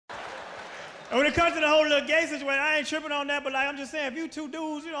And when it comes to the whole little gay situation, I ain't tripping on that, but like I'm just saying, if you two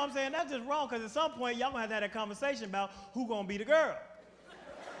dudes, you know what I'm saying, that's just wrong, because at some point, y'all gonna have to have that conversation about who gonna be the girl.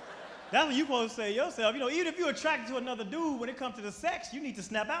 That's what you supposed to say yourself. You know, even if you're attracted to another dude, when it comes to the sex, you need to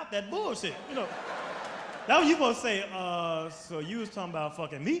snap out that bullshit, you know. That's what you supposed to say, so you was talking about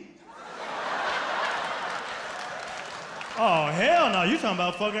fucking me? Oh, hell no, you talking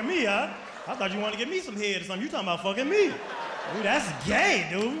about fucking me, huh? I thought you wanted to give me some head or something. You talking about fucking me. Dude, that's gay,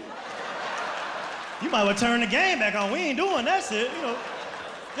 dude. You might well turn the game back on. We ain't doing that shit, you know.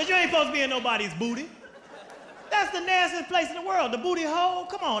 Because you ain't supposed to be in nobody's booty. That's the nastiest place in the world, the booty hole.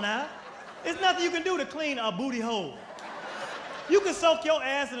 Come on now. There's nothing you can do to clean a booty hole. You can soak your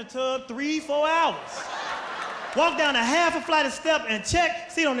ass in a tub 3-4 hours. Walk down a half a flight of steps and check,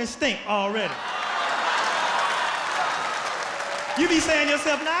 see, don't it stink already. You be saying to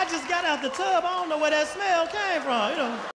yourself, nah, I just got out the tub, I don't know where that smell came from, you know.